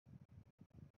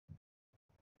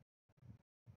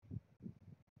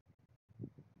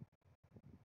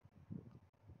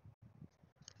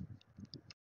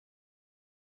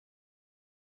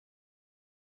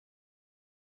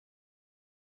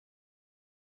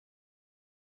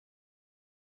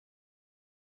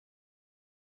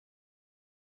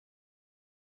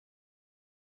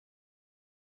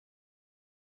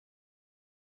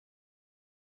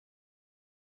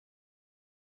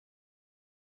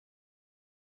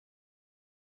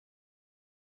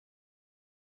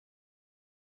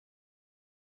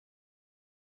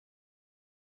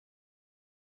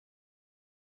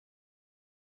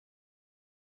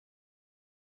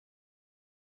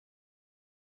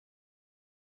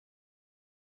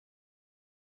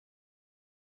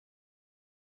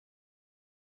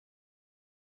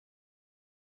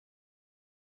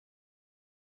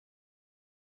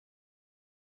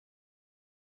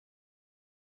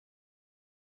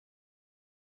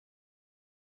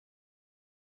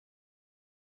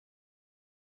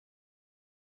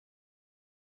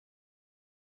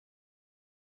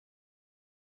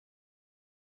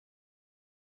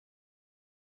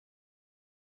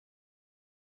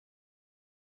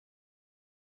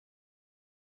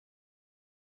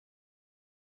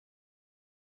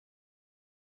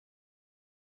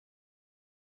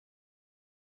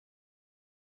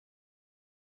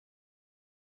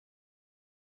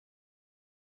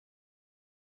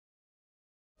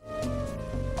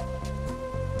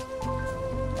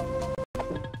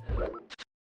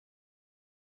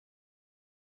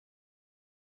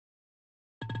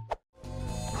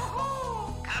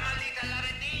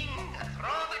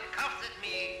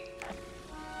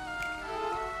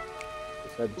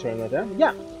Had to turn that down.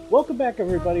 Yeah, welcome back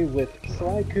everybody with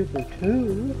Sly Cooper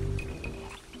 2.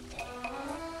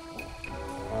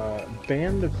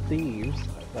 Band of Thieves.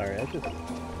 Sorry, okay,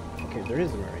 there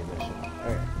is a Murray mission.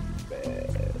 Alright,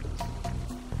 bad.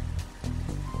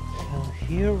 So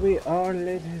here we are,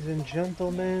 ladies and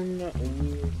gentlemen,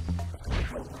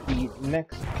 with the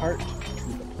next part to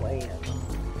the plan.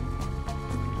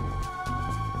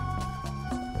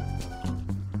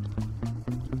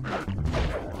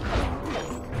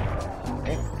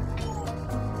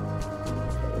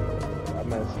 I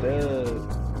messed up.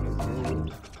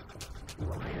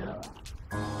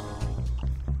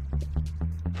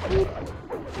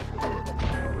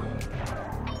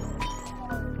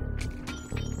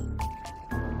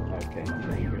 Okay,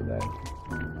 I hear that.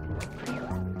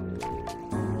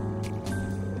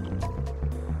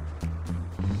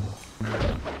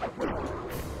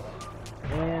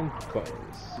 And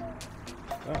coins.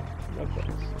 Oh, no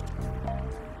coins.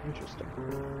 Interesting.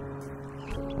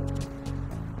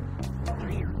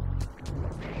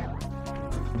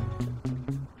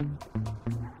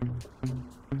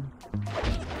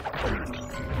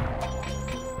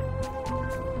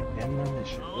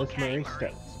 This Murray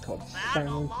starts called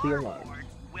Silence the Alarm.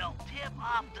 Will tip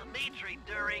off Dimitri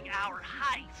during our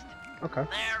heist. Okay.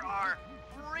 There are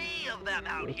 3 of them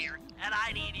out here, and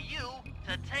I need you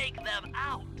to take them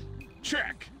out.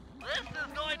 Check. This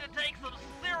is going to take some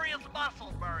serious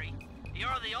muscle, Murray.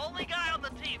 You're the only guy on the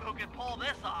team who can pull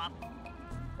this off.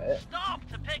 Stop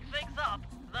to pick things up,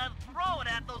 then throw it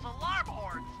at those alarm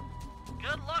horns.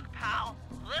 Good luck, pal.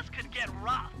 This could get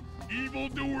rough.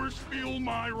 Evildoers feel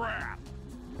my wrath.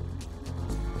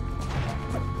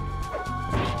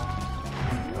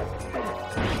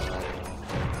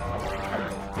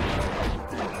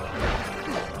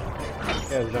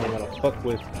 You guys don't want to fuck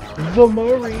with the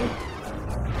Murray.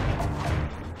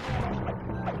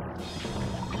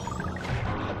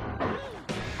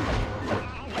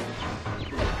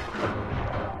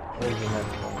 Where's the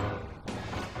next one?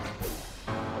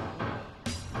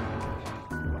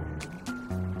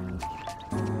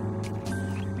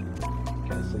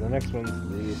 Okay, so the next one's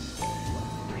these.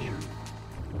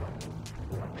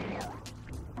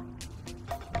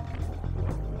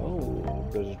 Oh,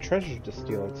 there's a treasure to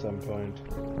steal at some point.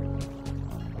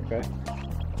 Okay.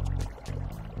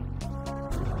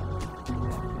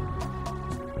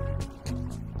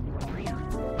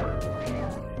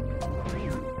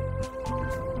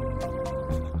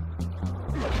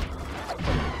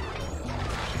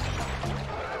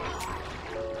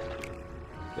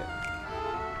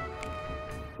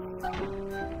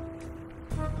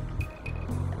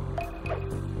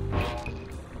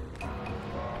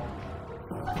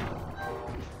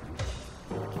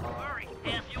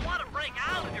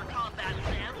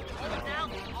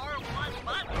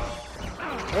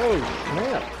 Oh,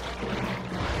 snap.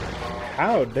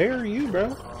 How dare you,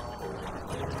 bro?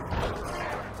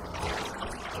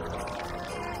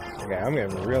 Okay, I'm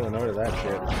getting real annoyed at that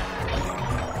shit.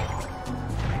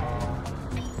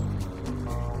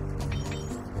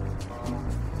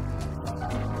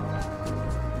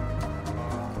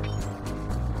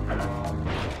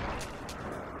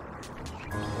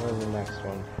 Where's the next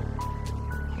one?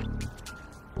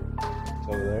 It's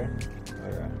over there?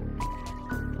 Okay.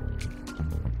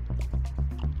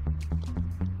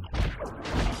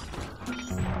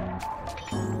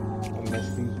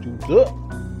 Up.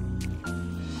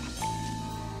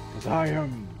 Because I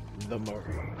am the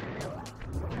Murray.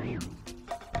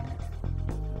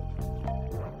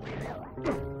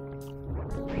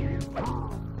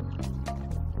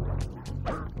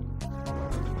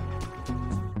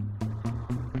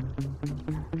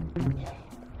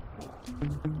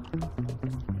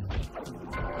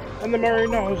 And the Murray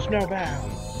knows no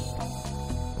bounds.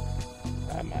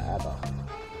 I'm a Abba.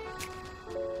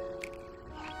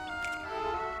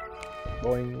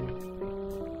 Boing.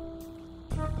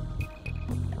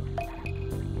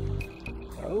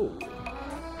 Oh.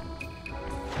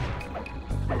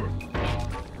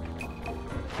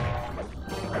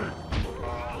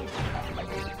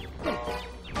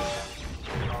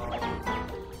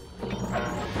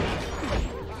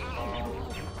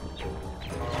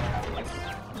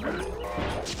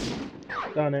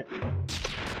 Done it.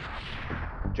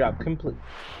 Job complete.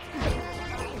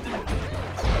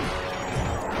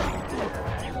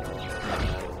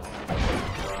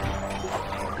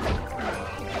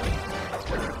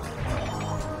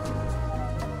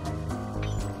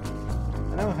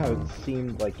 How it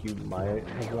seemed like you might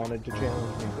have wanted to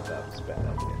challenge me, but that was a bad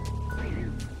idea.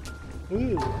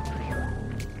 Ooh.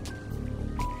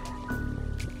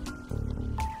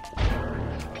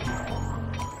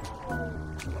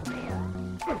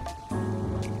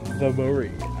 the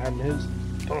Murray and his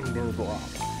thunder drop.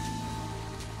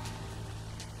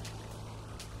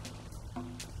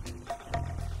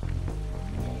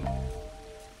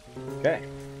 Okay.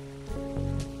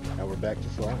 Now we're back to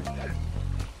flying.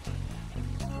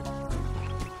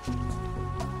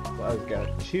 So I've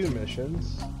got 2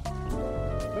 missions.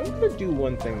 I'm gonna do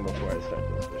one thing before I start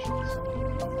those missions.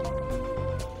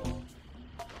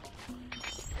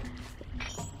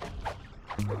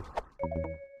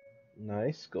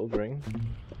 Nice, gold ring.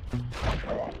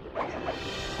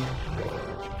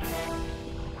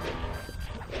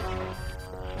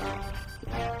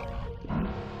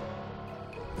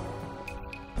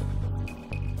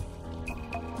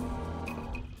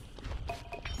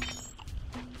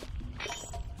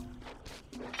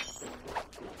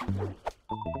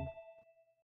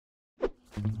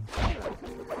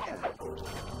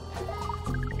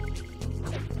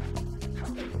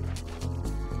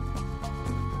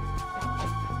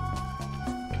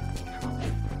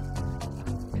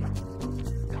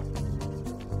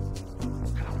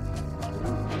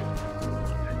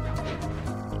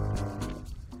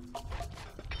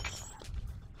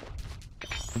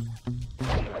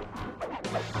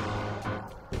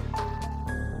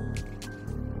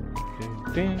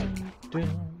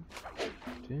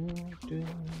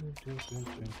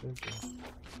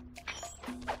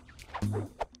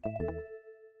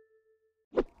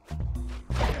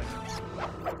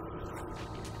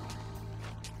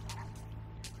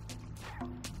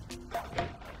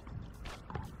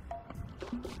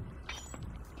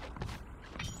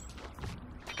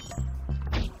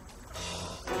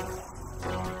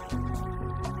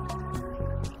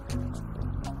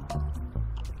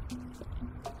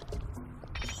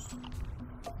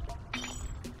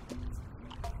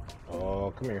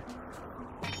 Oh, come here.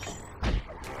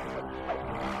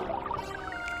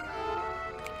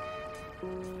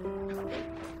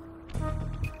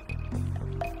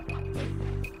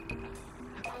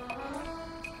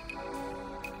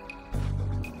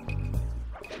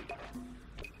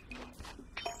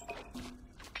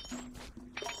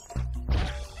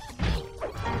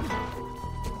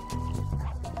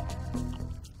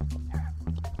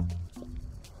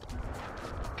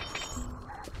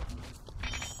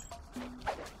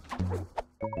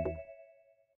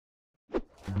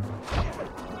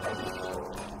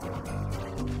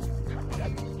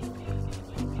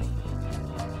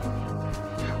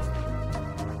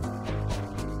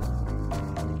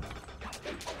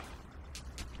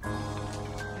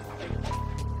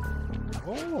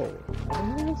 Oh,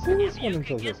 I didn't see this one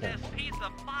until If you this can one. get this piece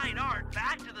of fine art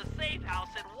back to the safe house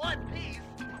in one piece,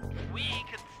 we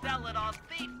can sell it on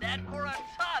ThiefNet for a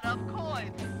ton of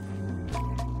coins.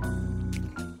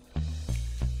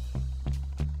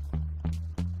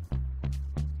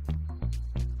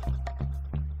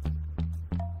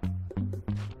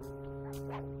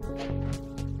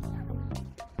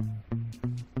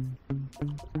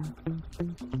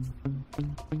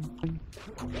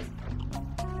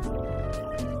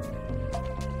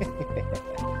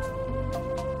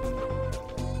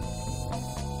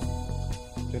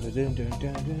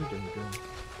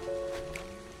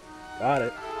 Got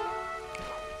it.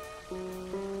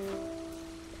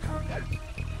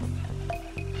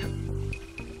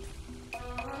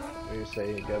 You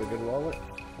say you got a good wallet?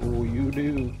 Oh, you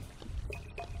do.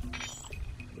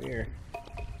 Here.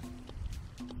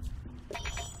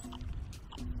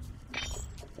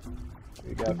 What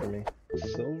you got for me?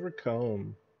 Silver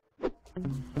comb.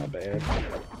 Not bad.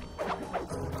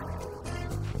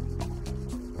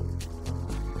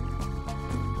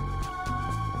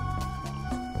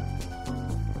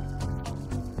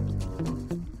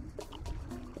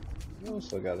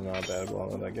 Also got a not bad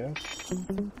wallet, I guess.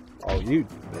 Oh, you?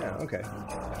 Yeah, okay.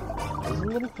 It's a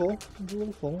little full. It's a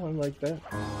little full. I like that.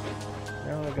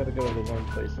 Now I gotta go to the one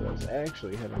place that I was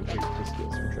actually heading to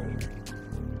steal some treasure.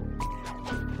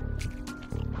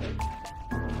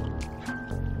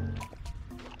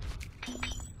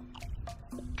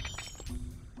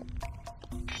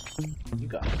 You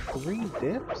got 3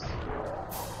 dips?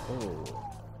 Oh.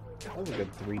 That was a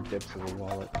good 3 dips of a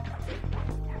wallet.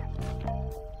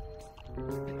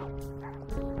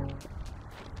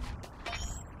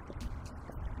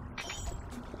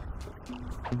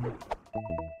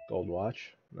 Gold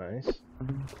watch, nice.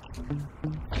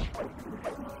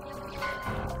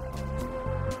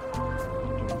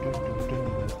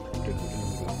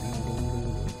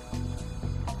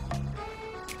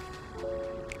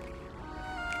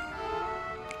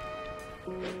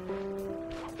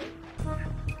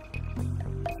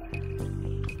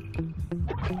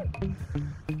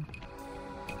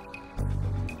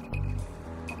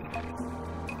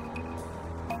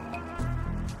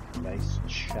 Nice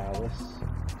chalice.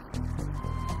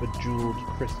 Bejeweled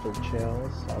crystal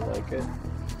chalice. I like it.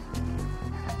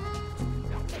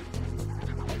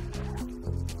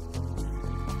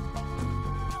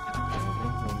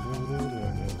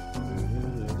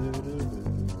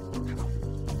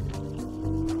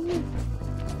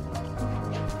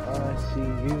 I see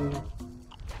you.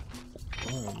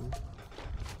 1,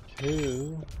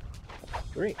 2,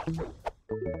 3.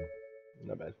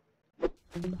 Not bad.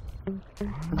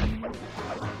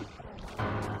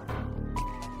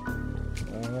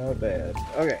 Not bad.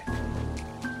 Okay.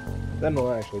 Then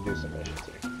we'll actually do some missions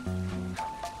here.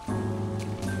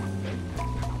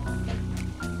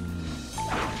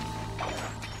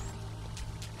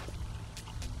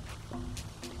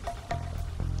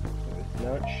 If it's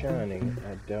not shining,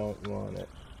 I don't want it.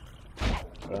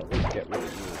 Well, let's get rid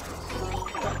of you.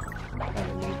 I kind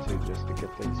of need to just to get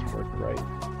things to work right.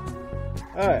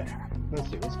 Alright, let's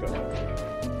see, what's going on.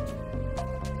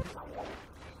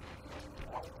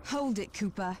 Hold it,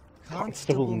 Cooper.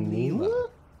 Constable Neela?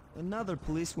 Another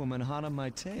policewoman hot on my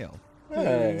tail.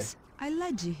 Hey. Please, I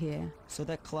led you here. So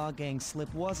that Claw Gang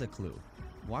slip was a clue.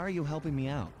 Why are you helping me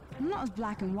out? I'm not as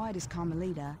black and white as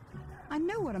Carmelita. I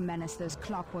know what a menace those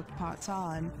clockwork parts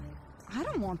are, and I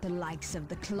don't want the likes of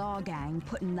the Claw Gang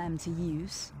putting them to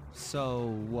use.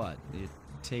 So what? It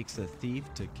takes a thief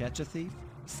to catch a thief?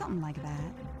 Something like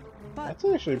that. But That's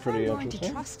actually if pretty I'm going interesting.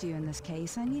 to trust you in this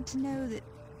case, I need to know that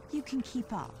you can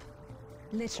keep up.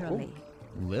 Literally.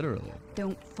 Literally.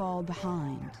 Don't fall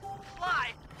behind.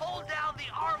 Sly, hold down the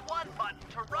R1 button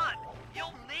to run.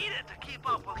 You'll need it to keep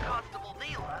up with Constable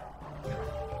Neela.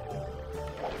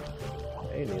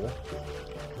 Hey, Neela.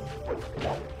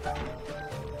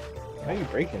 How are you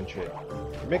breaking shit?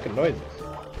 You're making noises.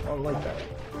 I don't like that.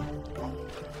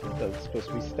 That's supposed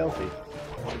to be stealthy.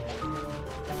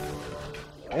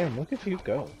 Damn, look at you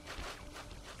go.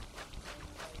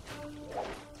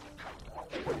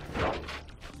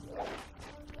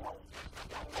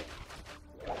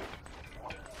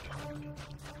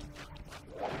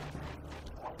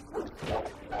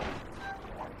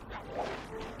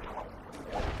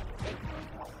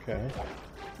 Okay.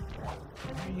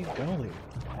 Where are you going?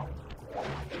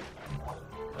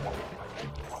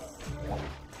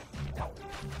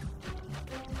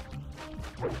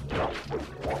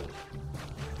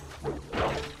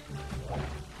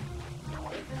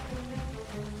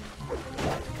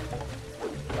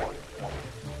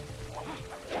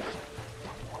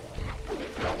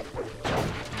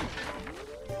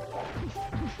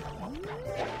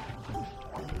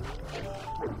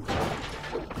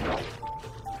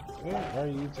 Where are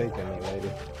you taking me,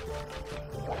 lady?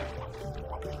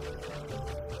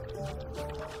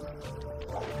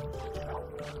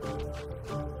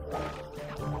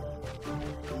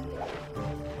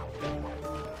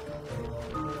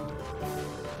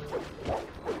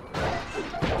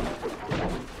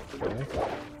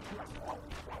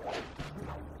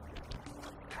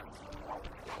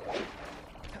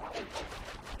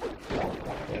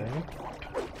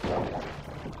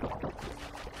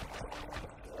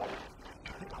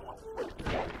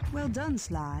 Well done,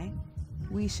 Sly.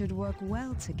 We should work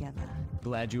well together.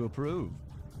 Glad you approve.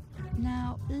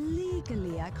 Now,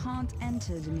 legally, I can't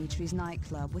enter Dimitri's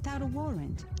nightclub without a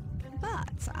warrant.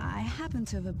 But I happen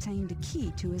to have obtained a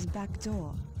key to his back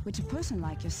door, which a person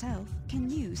like yourself can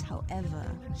use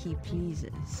however he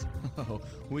pleases. Oh,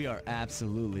 we are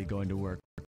absolutely going to work.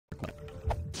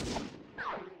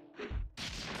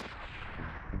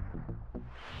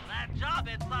 That job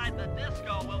inside the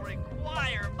disco will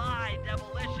require my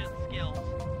demolition skills.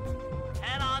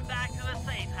 Head on back to the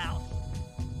safe house.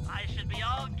 I should be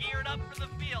all geared up for the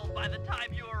field by the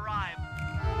time you arrive.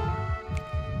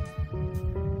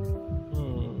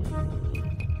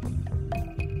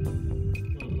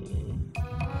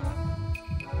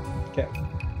 Okay.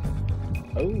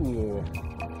 Oh.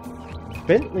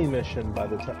 Bentlley mission by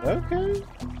the time. Okay.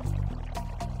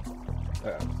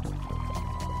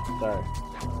 Sorry.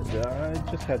 I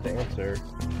just had to answer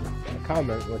a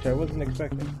comment which I wasn't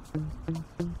expecting.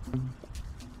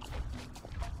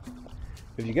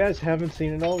 If you guys haven't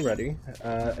seen it already,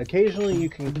 occasionally you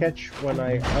can catch when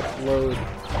I upload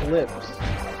clips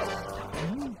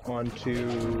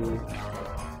onto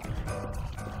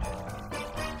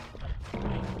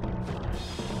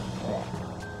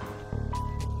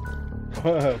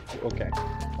okay.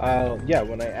 Yeah,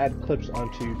 when I add clips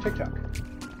onto TikTok.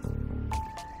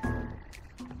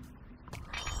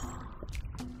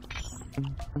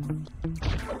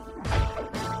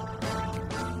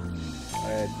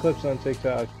 I add clips on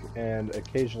TikTok and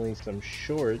occasionally some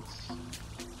shorts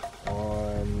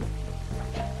on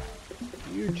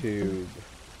YouTube.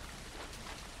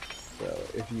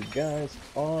 if you guys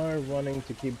are wanting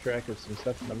to keep track of some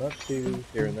stuff that I'm up to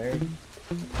here and there,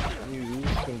 you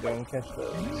can go and catch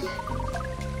those.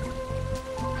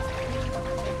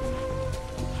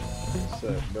 What's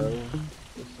up, bro?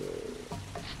 What's up?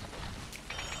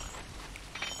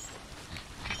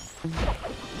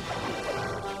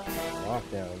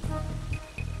 Lockdown.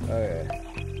 Okay.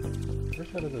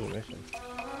 Where's that other mission?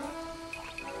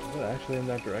 Is it actually in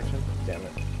that direction? Damn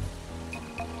it.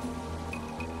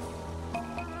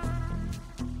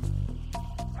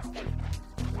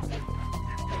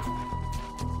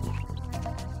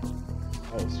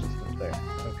 Oh, it's just up there.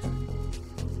 Okay.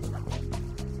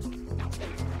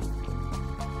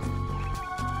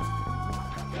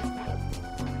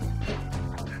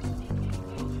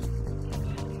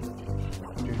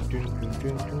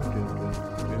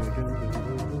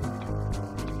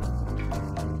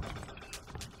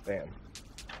 Bam.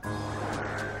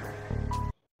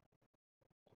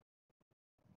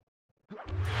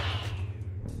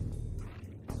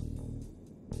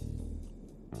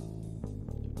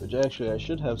 Which actually, I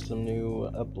should have some new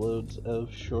uploads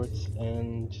of shorts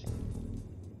and...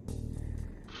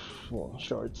 well,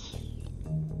 shorts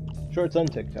on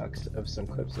TikToks of some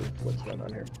clips of what's going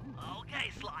on here. Okay,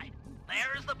 Slide.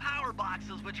 There's the power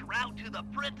boxes which route to the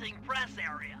printing press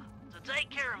area. To take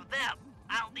care of them,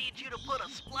 I'll need you to put a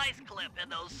splice clip in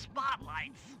those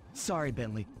spotlights. Sorry,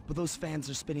 Bentlley, but those fans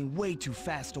are spinning way too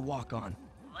fast to walk on.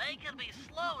 They can be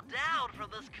slowed down from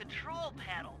this control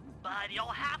panel, but you'll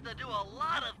have to do a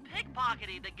lot of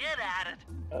pickpocketing to get at it.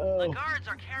 Oh. The guards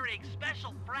are carrying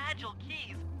special fragile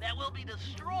keys that will be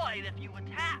destroyed if you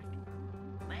attack.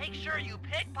 Make sure you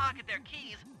pickpocket their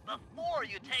keys before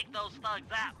you take those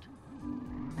thugs out.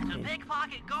 To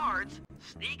pickpocket guards,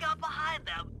 sneak up behind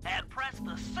them and press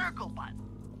the circle button.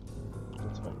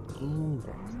 That's my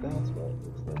inbox. That's what it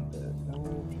looks like that.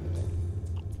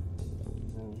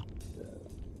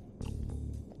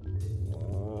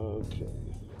 Okay.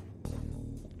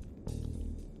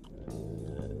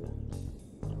 There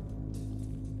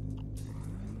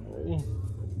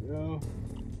we go.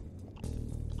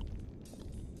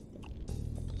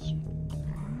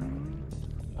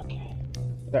 Okay.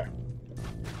 There.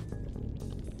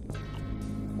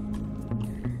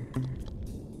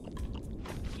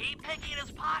 Keep picking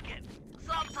his pocket.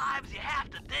 Sometimes you have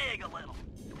to dig a little.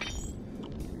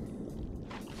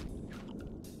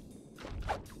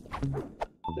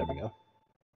 There we go.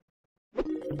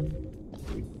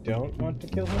 We don't want to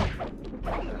kill him?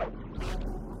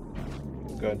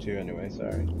 I'm going to anyway,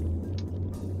 sorry.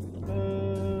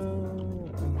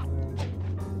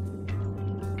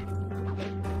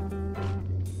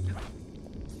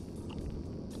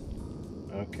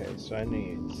 Okay, so I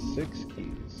need 6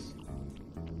 keys.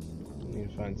 I need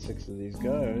to find 6 of these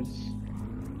guards.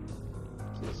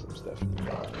 So there's some stuff.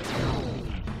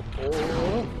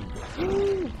 Oh!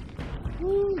 Woo!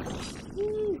 Woo!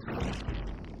 Woo!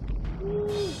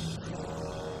 Woo!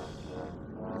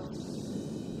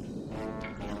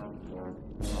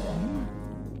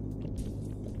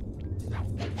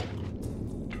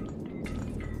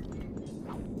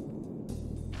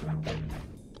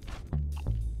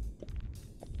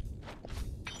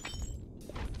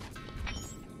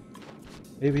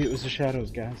 Maybe it was the shadows,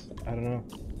 guys. I don't know.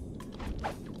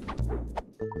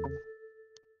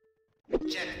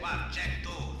 Check 1, check 2,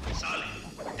 solid.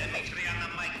 Dimitri on the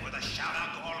mic with a shout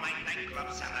out to all my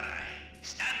nightclub samurai.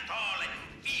 Stand tall and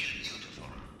feel beautiful.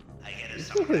 I get Is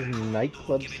this his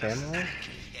nightclub samurai?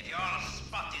 If your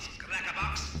spot is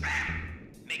Crackerbox, bam!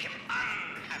 Make him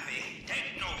unhappy.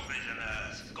 Take no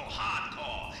prisoners. Go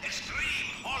hardcore.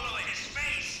 Extreme all over his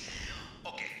face.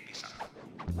 Okay, peace out.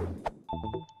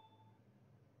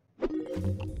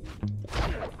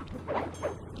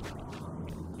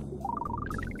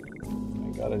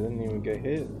 God, I didn't even get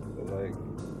hit, but like,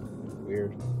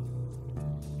 weird.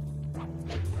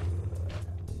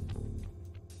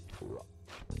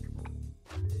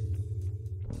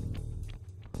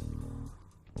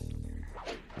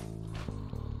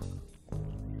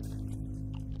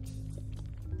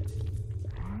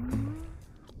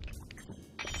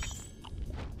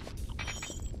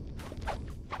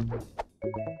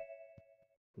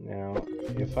 Now,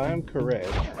 if I'm correct,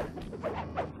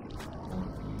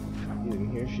 you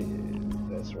didn't hear shit.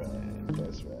 That's right,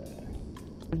 that's right.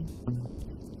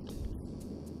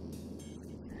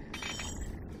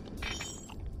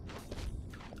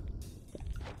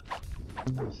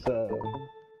 So...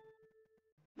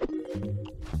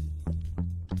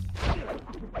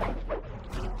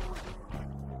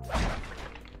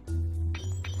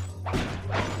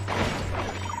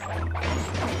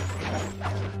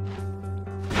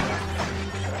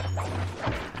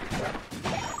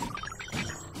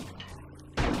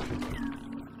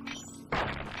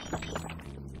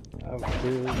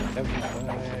 killed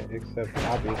everybody except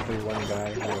obviously one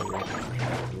guy who was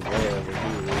wherever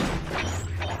he is.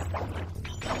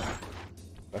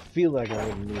 I feel like I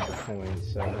wouldn't need the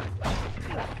coins, so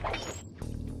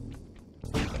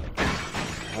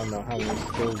I don't know how many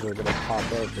skills are gonna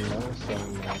pop up, you know, so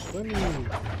I'm like, let me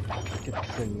get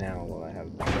this in now while I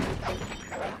have the coins.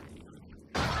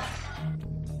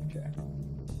 Okay.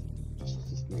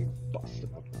 Just me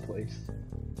busting up the place.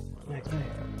 Max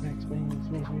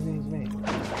me.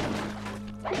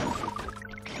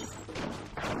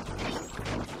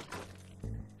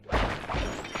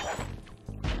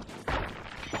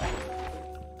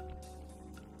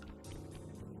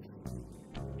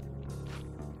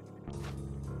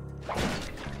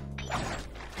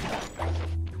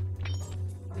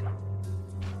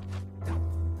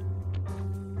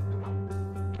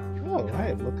 Oh,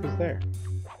 hey, look who's there.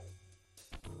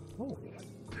 Oh.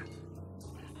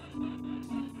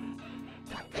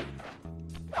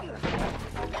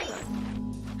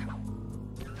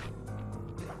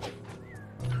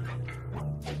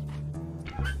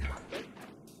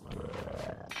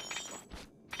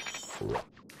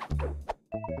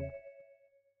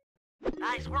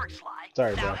 Nice work, Sly.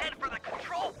 Sorry, now bro. head for the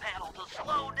control panel to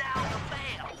slow down the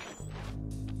fan.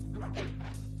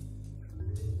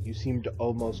 You seemed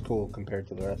almost cool compared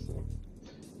to the rest of them.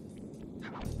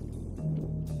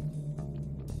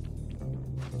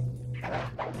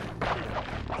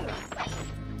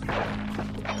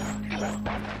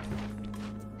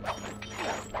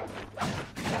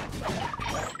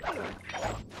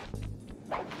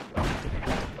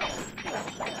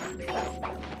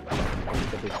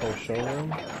 Look at this whole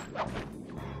showroom.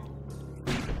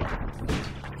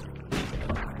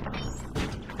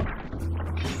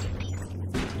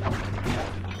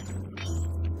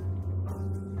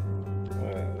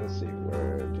 Let's see,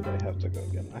 where did I have to go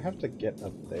again? I have to get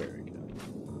up there again.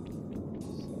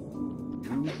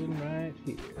 So, using right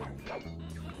here.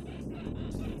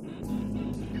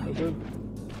 Oh, good.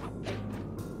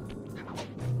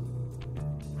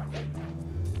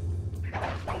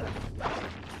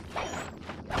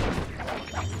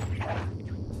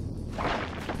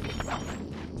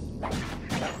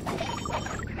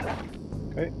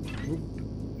 Okay.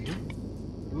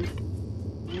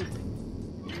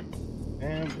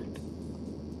 And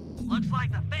Looks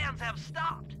like the fans have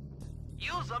stopped.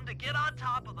 Use them to get on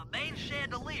top of the main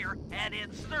chandelier and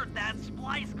insert that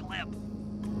splice clip.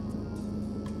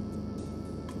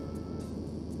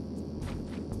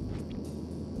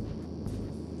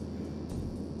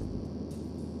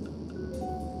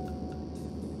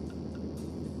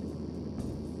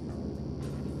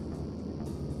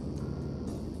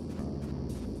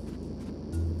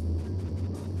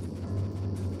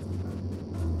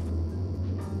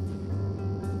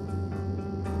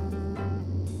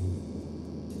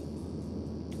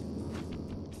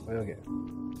 okay.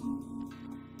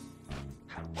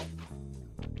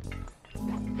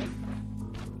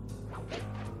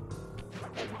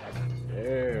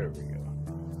 There we go.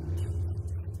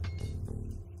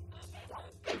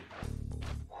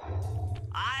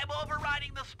 I'm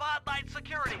overriding the spotlight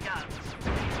security guns.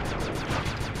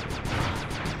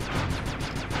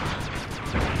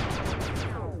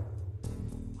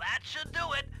 That should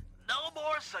do it. No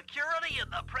more security in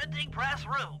the printing press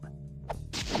room.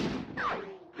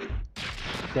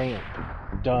 Damn.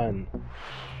 Done.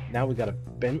 Now we got a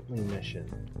Bentlley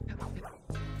mission.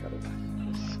 Gotta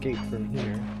escape from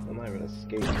here. I'm not even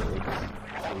escape, really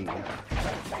just leave.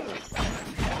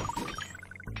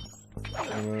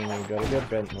 And then we gotta get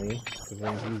Bentlley, because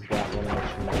then he's got one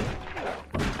mission there.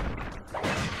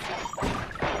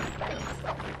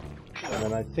 And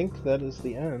then I think that is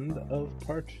the end of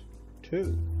part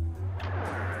 2.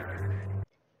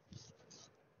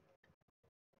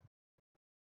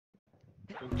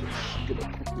 Just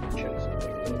gonna quickly check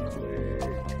something real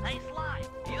quick. Hey, Sly,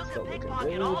 you can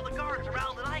pickpocket all the guards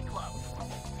around the nightclub.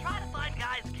 Try to find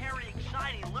guys carrying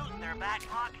shiny loot in their back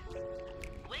pockets.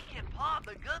 We can pawn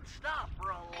the good stuff for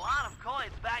a lot of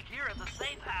coins back here at the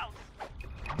safe house.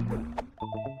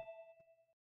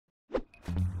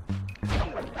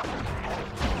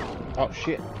 Oh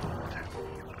shit.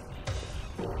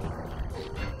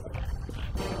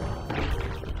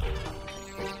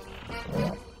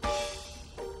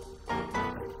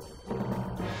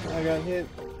 I got hit.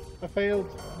 I failed.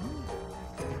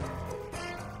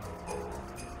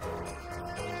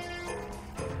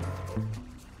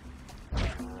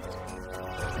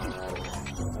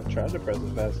 I tried to press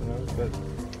it fast enough, but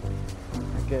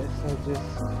I guess I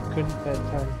just couldn't that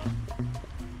time.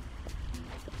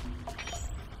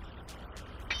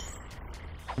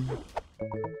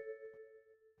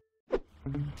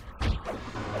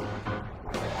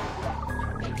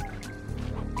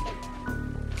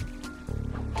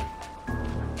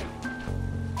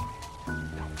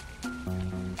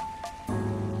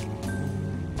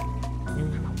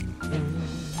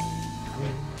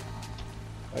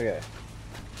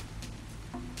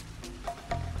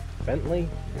 Bentlley,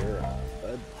 you're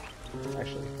bud.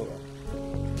 Actually, hold on.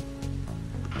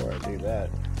 Before I do that.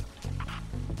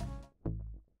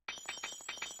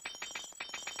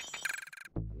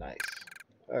 Nice.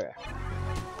 Okay.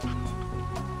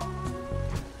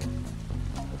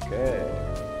 Okay.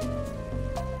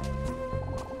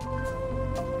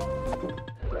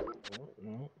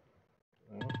 No.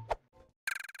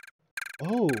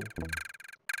 Oh!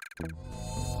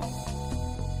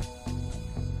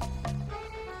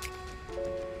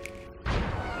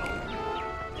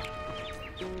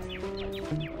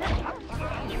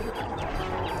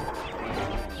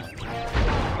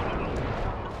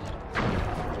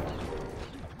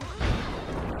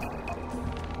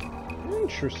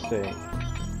 Interesting.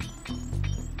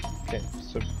 Okay,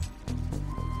 so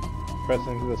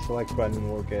pressing the select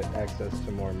button will get access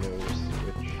to more moves,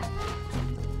 which...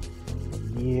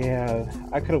 Yeah,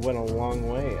 I could have went a long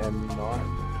way and not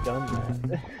done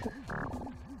that.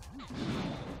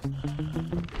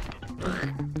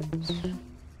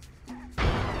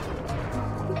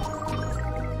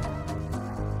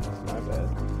 My bad.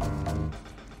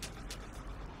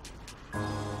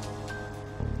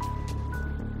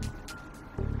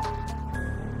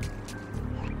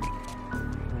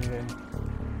 Okay.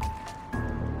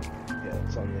 Yeah,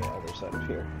 it's on the other side of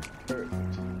here. Perfect.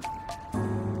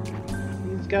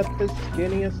 He's got the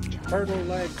skinniest turtle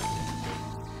legs.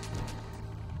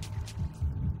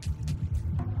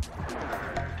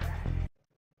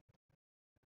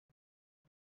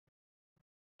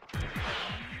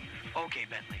 Okay,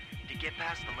 Bentlley. To get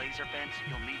past the laser fence,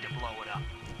 you'll need to blow it up.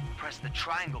 Press the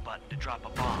triangle button to drop a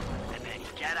bomb, and then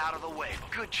get out of the way.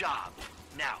 Good job.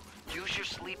 Now, use your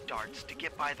sleep darts to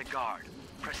get by the guard.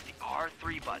 Press the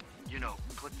R3 button. You know,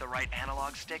 click the right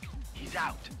analog stick. He's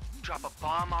out. Drop a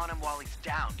bomb on him while he's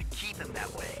down to keep him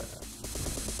that way.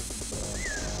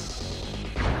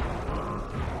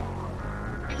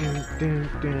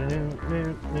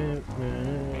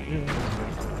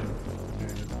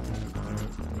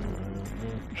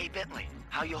 Hey, Bentlley,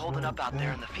 how you holding up out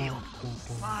there in the field?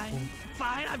 Fine,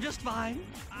 I'm just fine.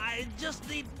 I just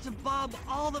need to bomb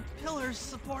all the pillars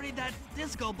supporting that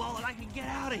disco ball and I can get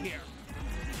out of here.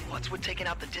 What's with taking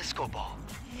out the disco ball?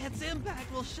 Its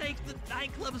impact will shake the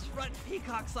nightclub's front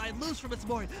peacock sign loose from its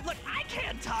mooring. Look, I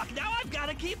can't talk now. I've got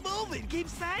to keep moving, keep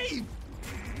safe.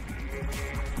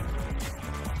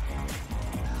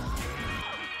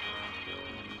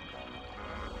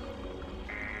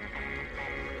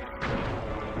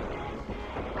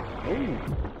 Oh.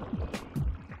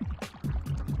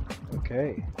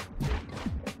 Okay.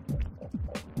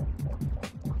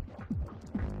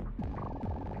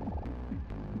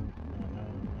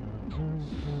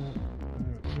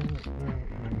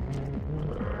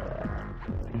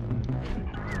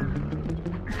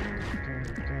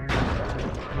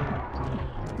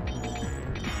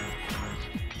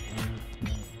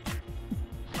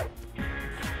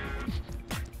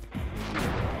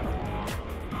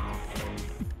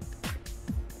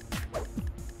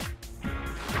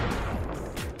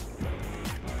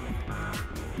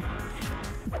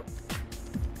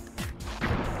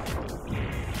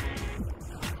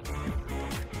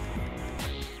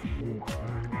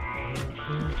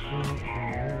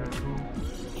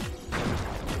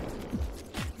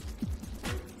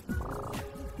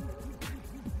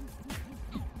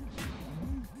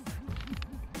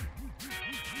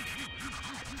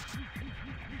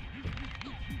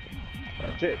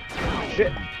 Shit.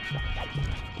 Shit.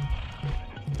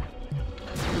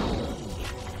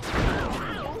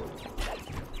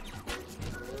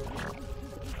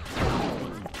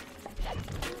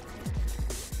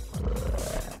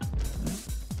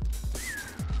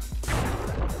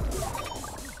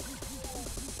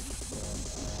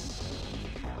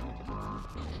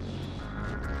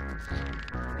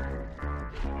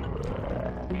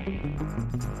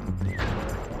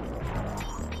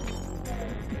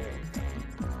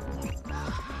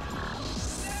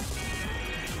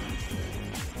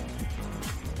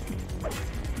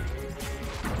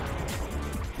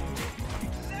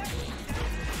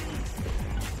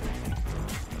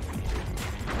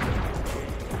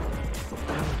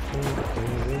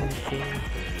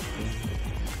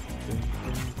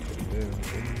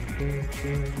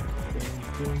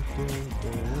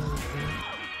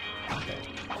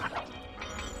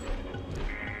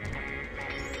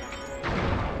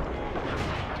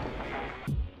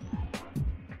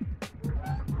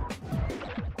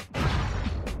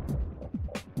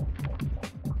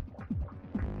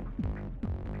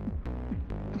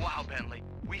 Wow, Bentlley,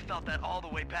 we felt that all the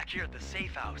way back here at the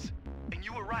safe house. And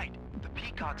you were right. The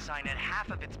peacock sign had half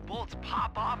of its bolts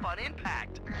pop off on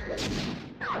impact.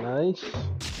 Nice.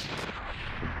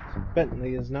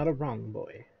 Bentlley is not a wrong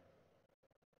boy.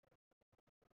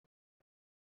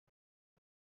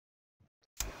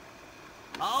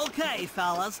 Okay,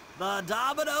 fellas, the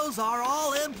dominoes are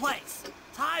all in place.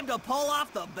 Time to pull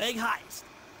off the big heist.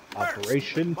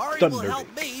 Operation First, Murray will Thunderbird.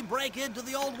 help me break into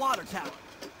the old water tower.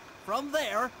 From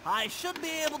there, I should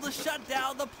be able to shut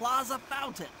down the plaza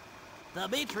fountain.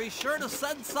 Dimitri's sure to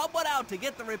send someone out to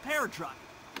get the repair truck.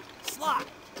 Sly,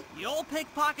 you'll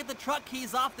pickpocket the truck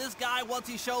keys off this guy once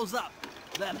he shows up,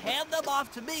 then hand them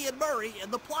off to me and Murray in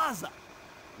the plaza.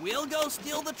 We'll go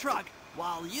steal the truck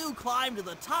while you climb to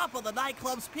the top of the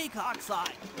nightclub's peacock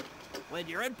sign. When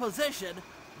you're in position,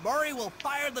 Murray will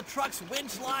fire the truck's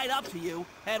winch line up to you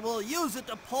and will use it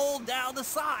to pull down the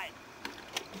sign.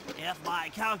 If my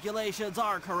calculations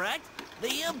are correct,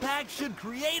 the impact should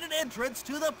create an entrance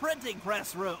to the printing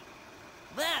press room.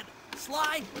 Then,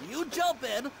 Sly, you jump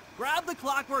in, grab the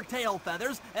clockwork tail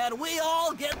feathers, and we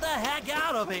all get the heck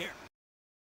out of here.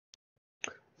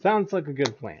 Sounds like a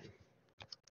good plan.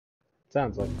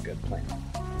 Sounds like a good plan.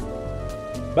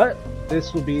 But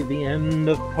this will be the end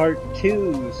of part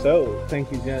 2, so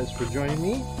thank you guys for joining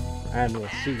me, and we'll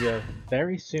see you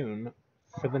very soon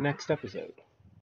for the next episode.